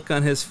seeing the look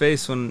on his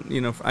face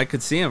when, I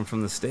could see him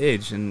from the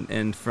stage.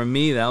 And for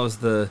me, that was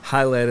the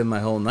highlight of my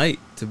whole night,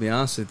 to be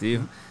honest with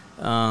you.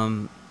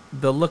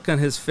 The look on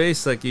his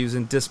face, like he was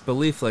in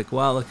disbelief, like,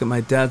 wow, look at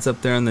my dad's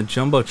up there on the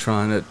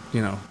Jumbotron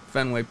at,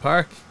 Fenway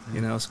Park.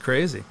 It's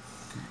crazy.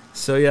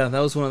 So yeah, that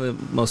was one of the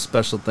most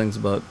special things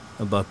about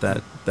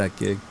that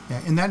gig.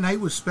 Yeah, and that night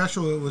was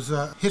special. It was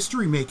a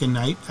history-making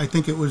night. I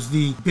think it was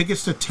the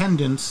biggest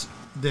attendance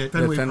that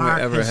Fenway Park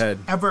has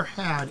ever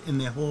had in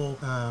their whole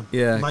life.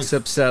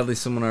 Except sadly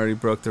someone already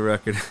broke the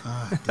record.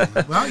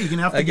 Well, you're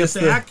gonna have to get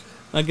back.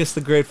 I guess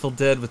the Grateful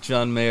Dead with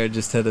John Mayer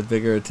just had a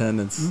bigger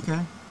attendance.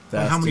 Okay.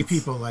 How many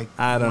people? Like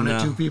I don't one know.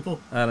 or two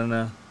people? I don't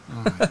know.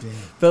 Oh, damn.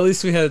 But at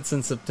least we had it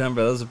since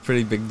September. That was a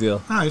pretty big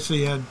deal. All right, so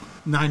you had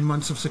 9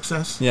 months of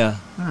success? Yeah.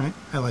 All right,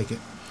 I like it.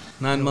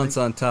 9 months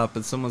on top,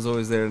 but someone's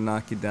always there to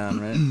knock you down,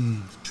 right?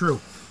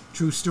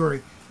 True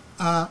story.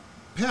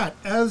 Pat,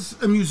 as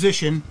a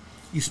musician,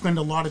 you spend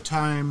a lot of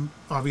time,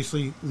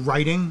 obviously,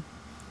 writing,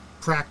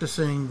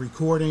 practicing,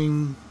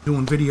 recording,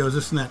 doing videos,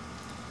 this and that.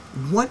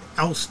 What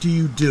else do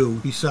you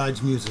do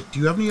besides music? Do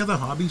you have any other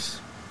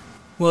hobbies?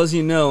 Well, as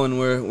you know, when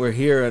we're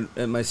here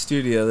at my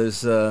studio,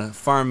 there's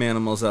farm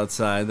animals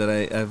outside that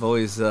I've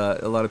always, a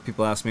lot of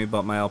people ask me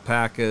about my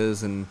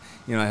alpacas, and,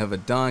 I have a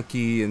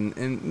donkey,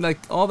 and like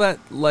all that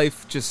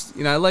life just,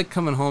 I like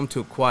coming home to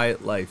a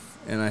quiet life,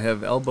 and I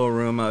have elbow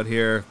room out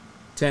here,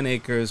 10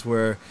 acres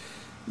where,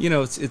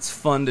 it's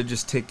fun to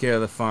just take care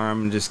of the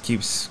farm and just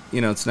keeps,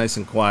 it's nice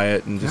and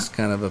quiet and just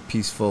kind of a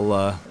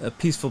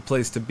peaceful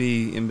place to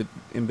be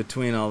in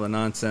between all the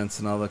nonsense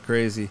and all the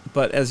crazy.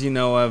 But as you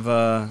know,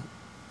 I've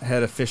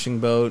had a fishing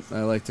boat.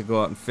 I like to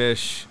go out and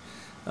fish.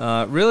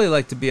 Really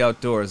like to be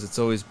outdoors. It's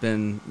always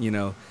been,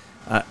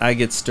 I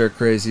get stir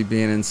crazy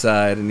being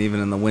inside, and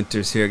even in the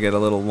winters here get a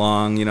little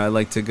long. I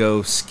like to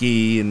go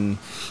ski, and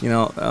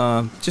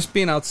just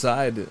being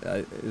outside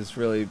is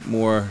really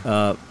more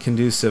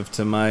conducive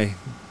to my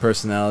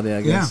personality,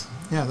 I guess.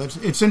 Yeah.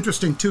 It's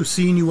interesting too,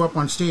 seeing you up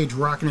on stage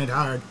rocking it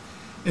hard,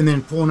 and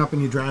then pulling up in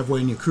your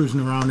driveway and you're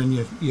cruising around in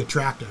your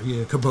tractor,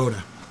 your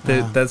Kubota.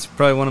 That's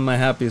probably one of my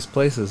happiest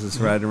places is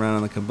riding around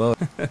on the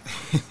Kubota.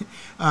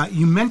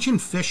 You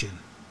mentioned fishing,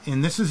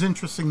 and this is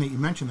interesting that you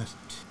mentioned this.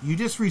 You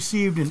just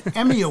received an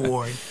Emmy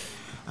Award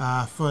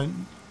for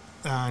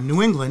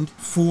New England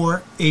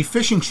for a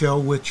fishing show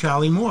with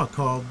Charlie Moore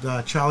called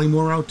Charlie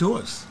Moore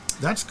Outdoors.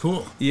 That's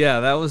cool. Yeah,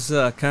 that was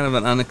kind of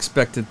an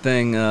unexpected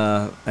thing.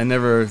 I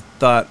never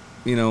thought,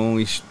 when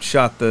we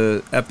shot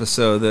the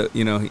episode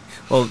that,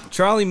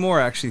 Charlie Moore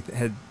actually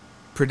had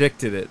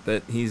predicted it,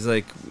 that he's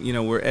like,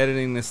 we're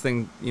editing this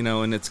thing,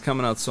 and it's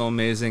coming out so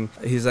amazing.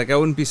 He's like, I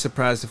wouldn't be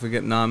surprised if we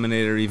get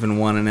nominated or even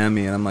won an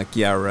Emmy. And I'm like,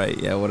 yeah, right,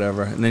 yeah,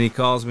 whatever. And then he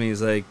calls me,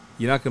 he's like,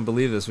 you're not going to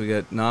believe this, we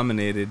got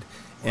nominated. Wow.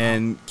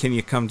 And can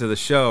you come to the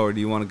show, or do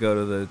you want to go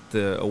to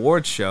the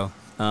awards show?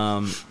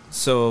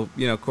 So,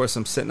 of course,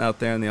 I'm sitting out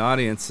there in the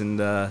audience,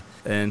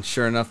 and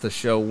sure enough, the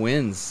show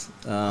wins.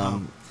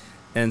 Wow.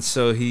 And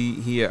so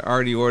he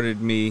already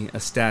ordered me a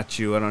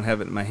statue. I don't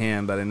have it in my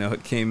hand, but I know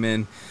it came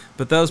in.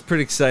 But that was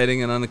pretty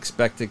exciting and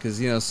unexpected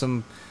because,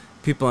 some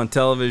people on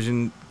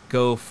television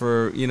go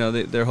for,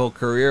 their whole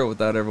career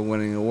without ever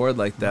winning an award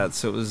like that.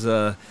 So it was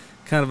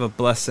kind of a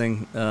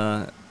blessing,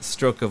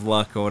 stroke of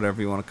luck or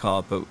whatever you want to call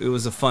it. But it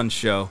was a fun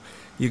show.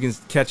 You can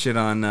catch it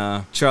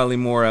on Charlie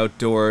Moore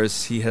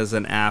Outdoors. He has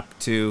an app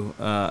too.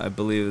 I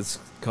believe it's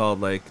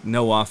called like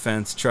No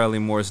Offense, Charlie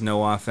Moore's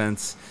No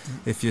Offense.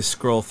 If you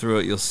scroll through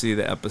it, you'll see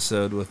the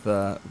episode with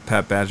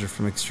Pat Badger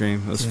from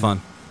Extreme. It was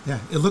fun. Yeah,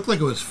 it looked like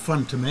it was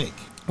fun to make.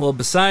 Well,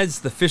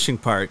 besides the fishing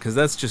part, because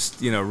that's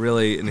just,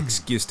 really an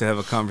excuse to have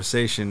a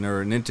conversation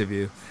or an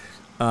interview,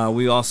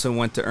 we also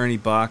went to Ernie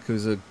Bach,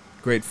 who's a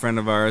great friend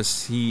of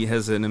ours. He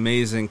has an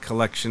amazing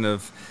collection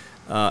of,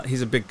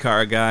 he's a big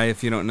car guy,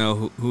 if you don't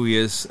know who he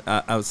is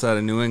outside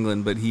of New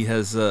England, but he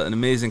has an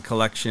amazing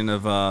collection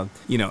of,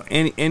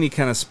 any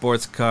kind of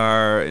sports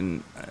car,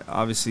 and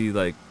obviously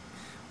like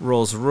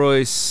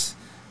Rolls-Royce,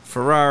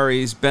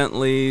 Ferraris,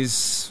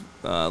 Bentleys,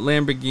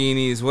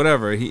 Lamborghinis,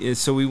 whatever.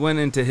 So we went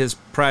into his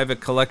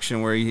private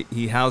collection where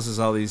he houses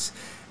all these,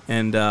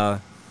 and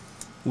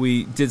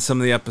we did some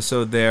of the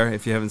episode there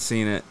if you haven't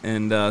seen it.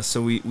 And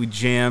so we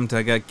jammed.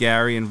 I got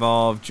Gary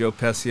involved, Joe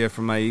Pescia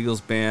from my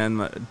Eagles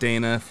band,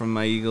 Dana from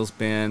my Eagles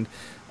band.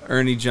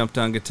 Ernie jumped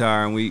on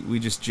guitar, and we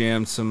just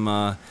jammed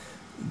some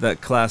that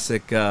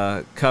classic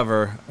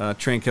cover,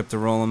 Train Kept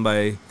A-Rollin'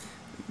 by,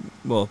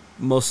 well,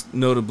 most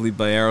notably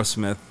by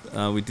Aerosmith.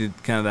 We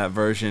did kind of that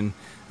version.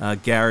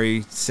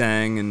 Gary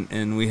sang,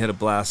 and we had a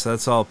blast. So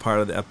that's all part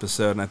of the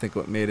episode, and I think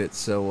what made it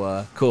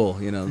so cool.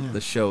 The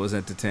show was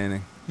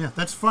entertaining. Yeah,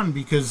 that's fun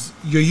because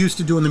you're used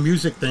to doing the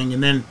music thing,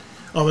 and then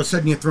all of a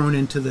sudden you're thrown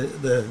into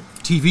the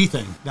TV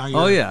thing.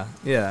 Now yeah.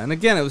 And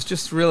again, it was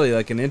just really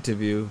like an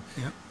interview.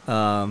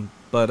 Yeah.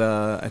 But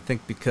I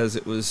think because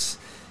it was,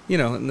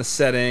 in the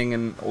setting,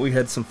 and we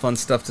had some fun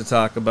stuff to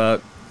talk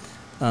about.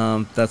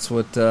 That's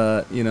what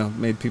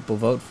made people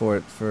vote for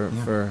it.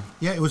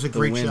 It was a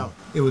great show.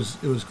 It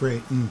was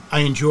great, and I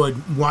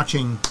enjoyed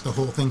watching the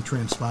whole thing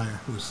transpire.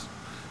 It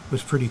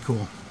was pretty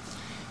cool.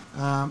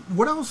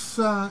 What else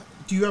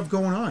do you have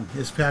going on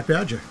as Pat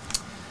Badger?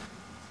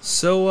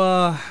 So,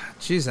 I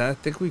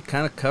think we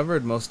kind of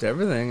covered most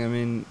everything. I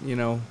mean,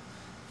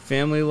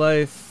 family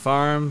life,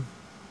 farm,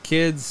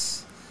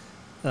 kids.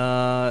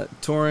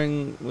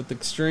 Touring with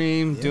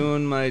Extreme,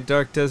 doing my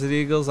Dark Desert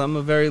Eagles. I'm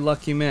a very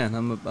lucky man.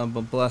 I'm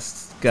a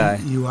blessed guy.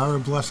 You are a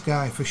blessed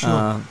guy for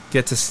sure.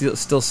 Get to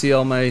still see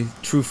all my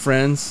true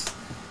friends,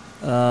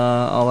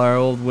 all our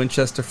old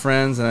Winchester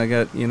friends, and I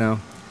got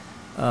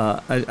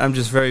I'm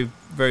just very,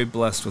 very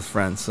blessed with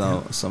friends.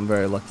 So I'm a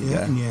very lucky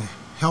guy. And you're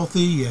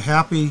healthy, you're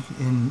happy,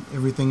 and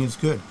everything is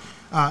good.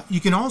 You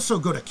can also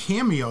go to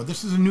Cameo.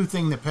 This is a new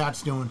thing that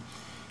Pat's doing.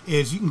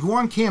 Is you can go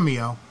on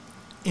Cameo.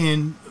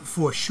 And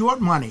for short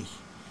money,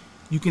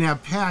 you can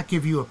have Pat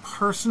give you a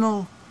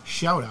personal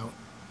shout-out,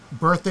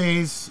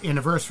 birthdays,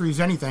 anniversaries,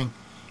 anything,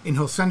 and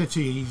he'll send it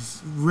to you.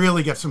 He's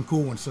really got some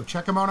cool ones. So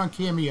check him out on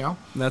Cameo.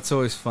 That's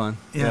always fun.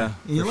 Yeah,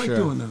 you like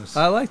doing those.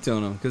 I like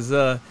doing them because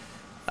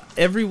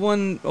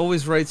everyone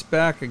always writes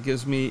back or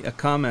gives me a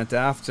comment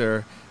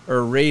after or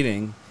a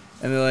rating,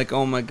 and they're like,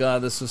 oh, my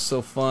God, this was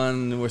so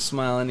fun. We're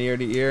smiling ear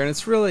to ear. And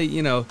it's really,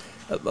 a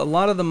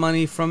lot of the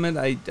money from it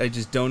I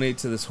just donate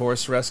to this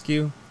horse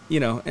rescue.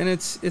 And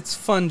it's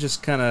fun,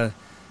 just kind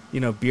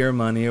of, beer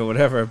money or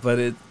whatever. But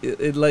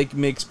it like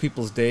makes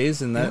people's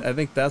days, and that I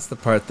think that's the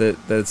part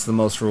that's the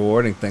most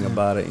rewarding thing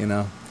about it.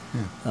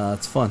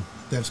 It's fun.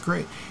 That's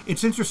great.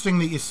 It's interesting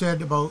that you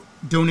said about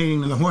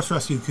donating to the horse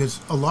rescue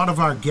because a lot of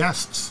our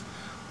guests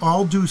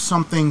all do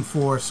something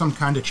for some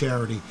kind of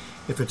charity.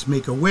 If it's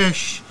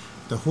Make-A-Wish,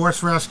 the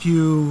horse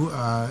rescue,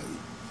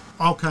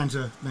 all kinds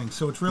of things.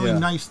 So it's really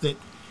nice that.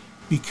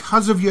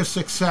 Because of your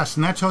success,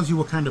 and that tells you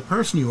what kind of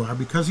person you are,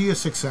 because of your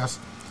success,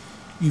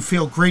 you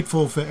feel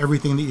grateful for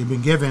everything that you've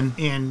been given,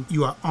 and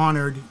you are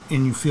honored,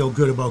 and you feel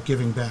good about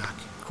giving back.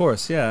 Of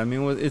course, yeah. I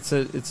mean, it's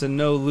a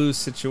no-lose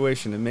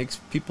situation. It makes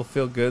people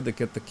feel good that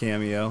get the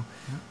Cameo.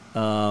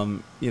 Yeah.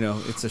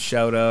 It's a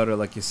shout-out, or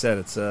like you said,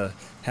 it's a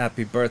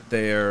happy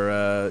birthday,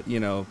 or,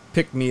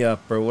 pick me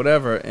up, or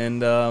whatever.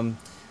 And,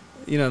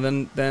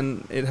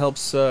 then it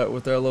helps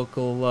with our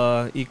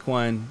local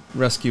equine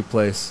rescue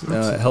place.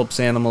 It helps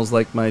animals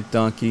like my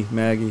donkey,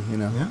 Maggie,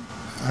 Yeah,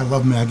 I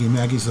love Maggie.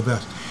 Maggie's the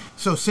best.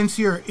 So since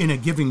you're in a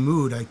giving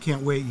mood, I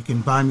can't wait. You can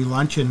buy me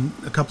lunch and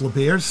a couple of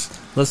beers.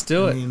 Let's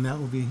do it. I mean, that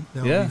would be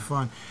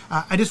fun.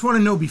 I just want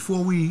to know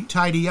before we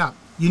tidy up,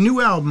 your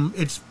new album,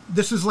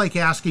 this is like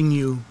asking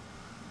you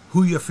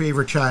who your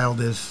favorite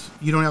child is.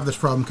 You don't have this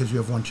problem because you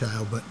have one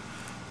child, but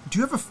do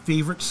you have a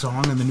favorite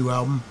song in the new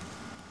album?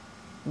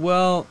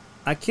 Well,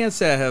 I can't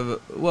say I have.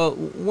 Well,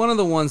 one of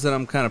the ones that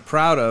I'm kind of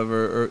proud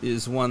of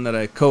is one that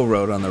I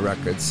co-wrote on the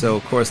record. So,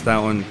 of course, that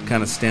one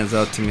kind of stands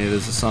out to me.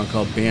 There's a song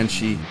called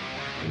Banshee.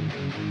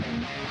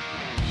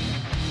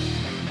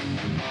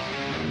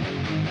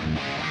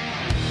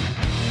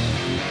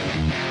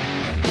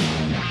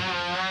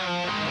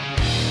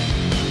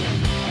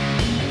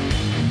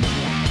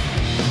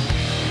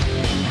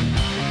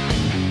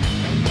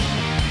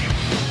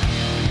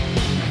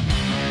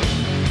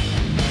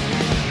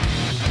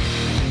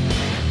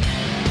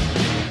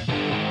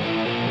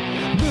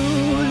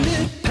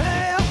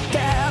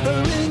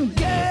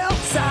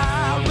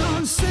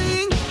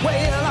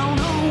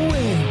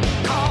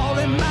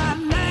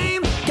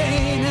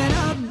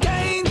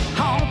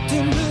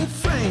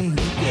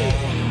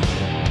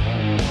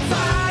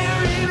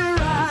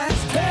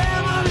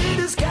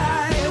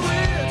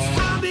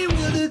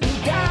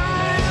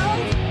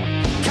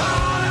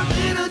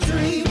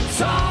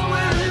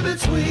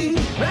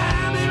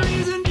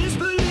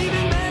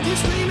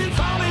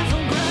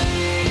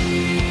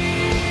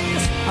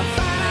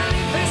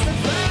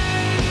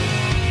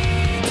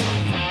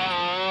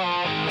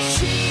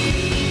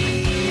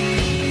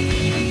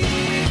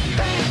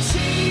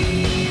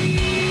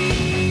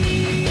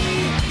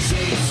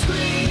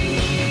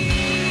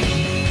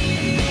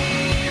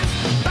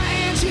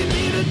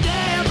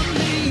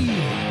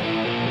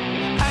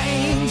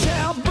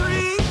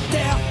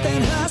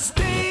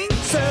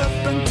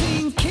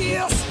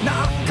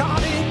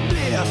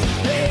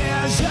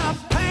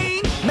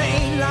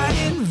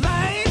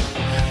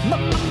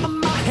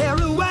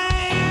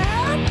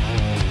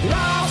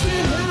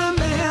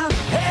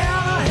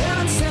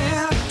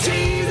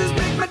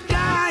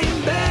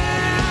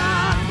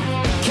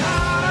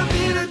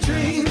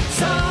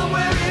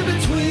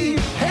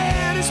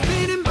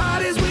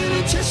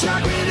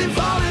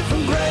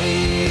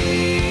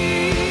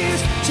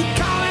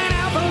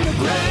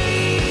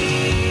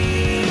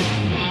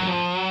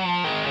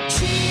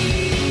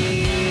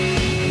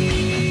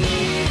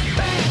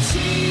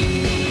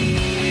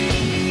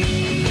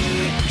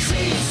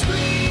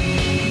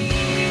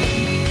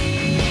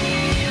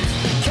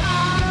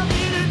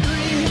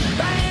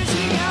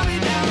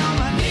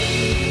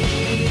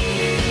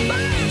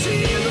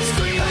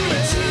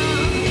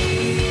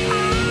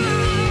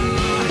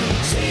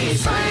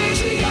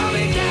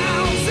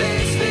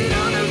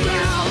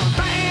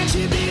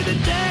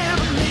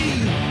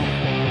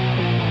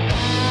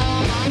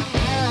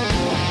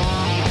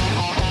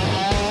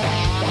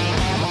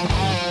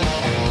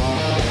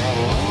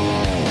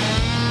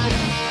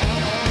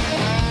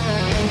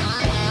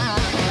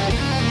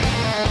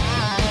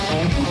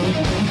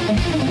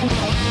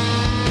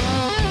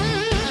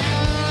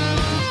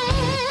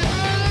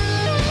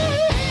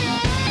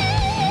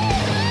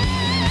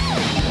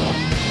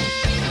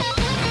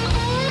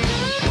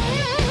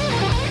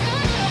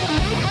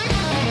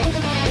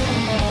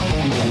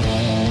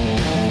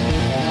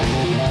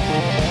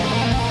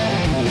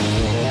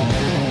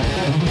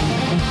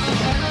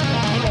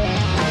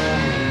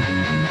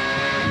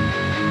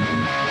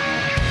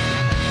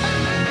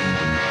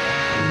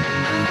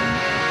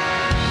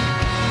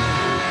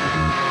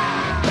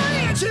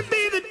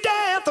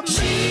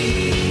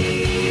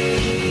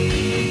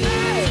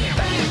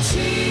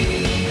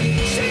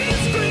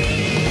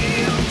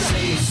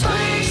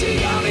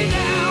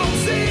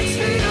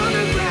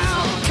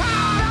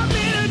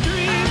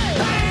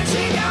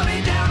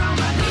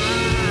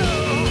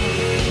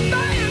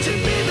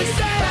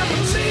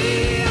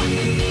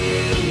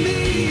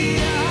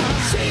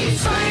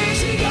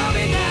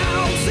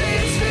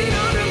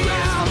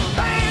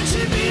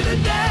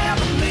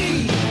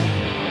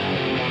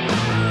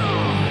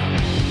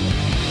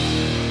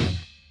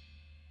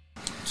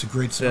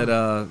 great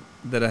song.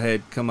 That I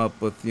had come up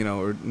with,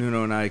 or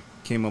Nuno and I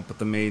came up with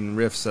the main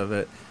riffs of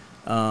it.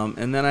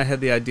 And then I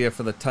had the idea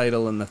for the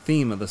title and the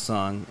theme of the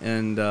song,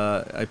 and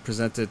I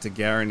presented it to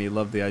Gary, and he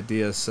loved the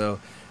idea, so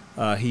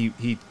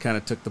he kind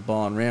of took the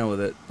ball and ran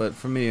with it. But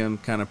for me, I'm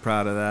kind of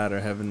proud of that,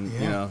 or having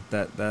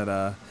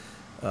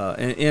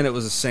and it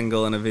was a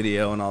single and a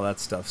video and all that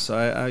stuff. So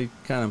I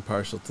kind of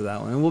partial to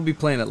that one, and we'll be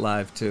playing it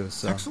live too.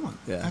 So excellent,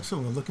 yeah,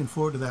 excellent. We're looking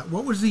forward to that.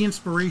 What was the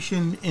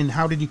inspiration, and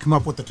how did you come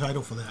up with the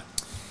title for that?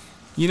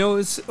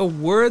 It's a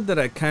word that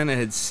I kind of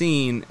had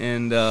seen,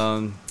 and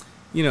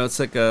it's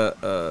like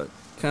a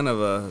kind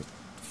of a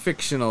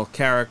fictional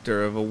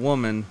character of a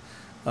woman,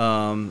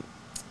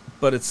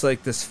 but it's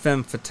like this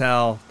femme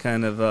fatale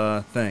kind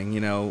of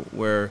thing,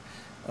 where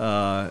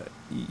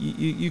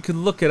you could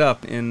look it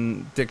up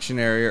in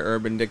dictionary or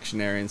Urban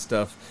Dictionary and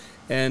stuff.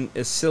 And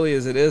as silly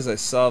as it is, I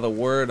saw the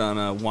word on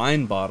a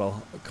wine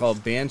bottle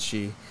called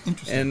Banshee.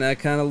 Interesting. And I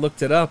kind of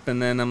looked it up,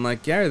 and then I'm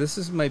like, Gary,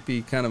 might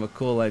be kind of a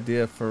cool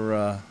idea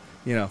for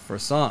for a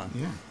song.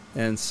 Yeah.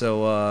 And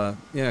so,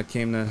 it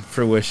came to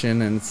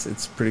fruition, and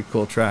it's a pretty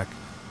cool track.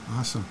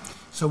 Awesome.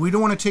 So we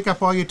don't want to take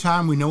up all your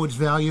time. We know it's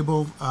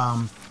valuable.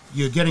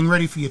 You're getting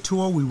ready for your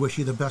tour. We wish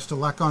you the best of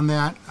luck on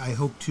that. I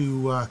hope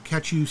to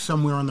catch you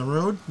somewhere on the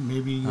road.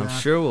 Maybe I'm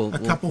sure a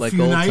couple like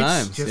few old nights,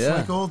 times. just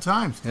like old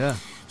times. Yeah.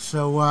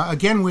 So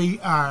again, we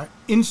are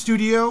in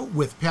studio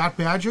with Pat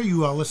Badger.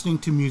 You are listening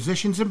to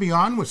Musicians and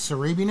Beyond with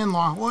Sarabian and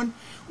Lawhorn,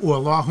 or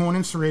Lawhorn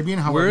and Sarabian,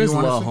 however Where is you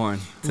want Lawhorn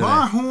to say. today?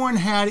 Lawhorn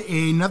had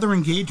another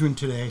engagement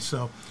today,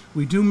 so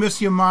we do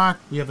miss you, Mark.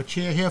 We have a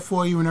chair here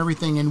for you and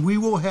everything, and we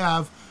will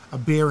have a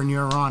beer in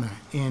your honor.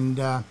 And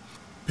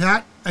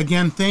Pat,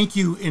 again, thank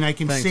you. And I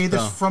can say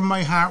this from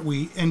my heart.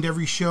 We end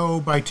every show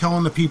by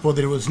telling the people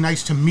that it was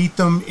nice to meet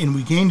them, and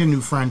we gained a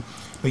new friend.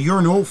 But you're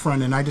an old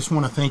friend, and I just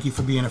want to thank you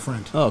for being a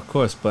friend. Oh, of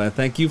course, but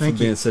thank you for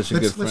being such a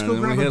good friend. Let's go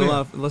grab a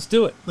beer. Let's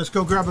do it. Let's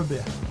go grab a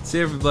beer. See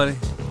you, everybody.